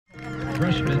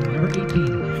freshman, number 18,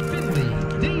 Finley,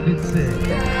 Davidson.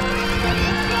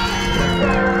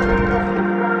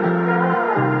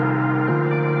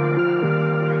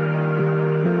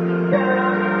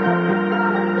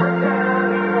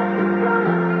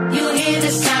 You hear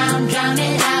the sound, drown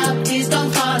it out. Tears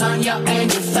don't fall on your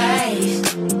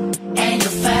face, and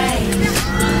your face.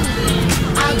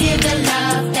 I'll give the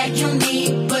love that you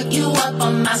need, put you up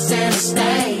on my center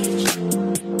stage.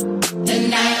 The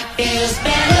night feels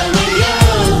better.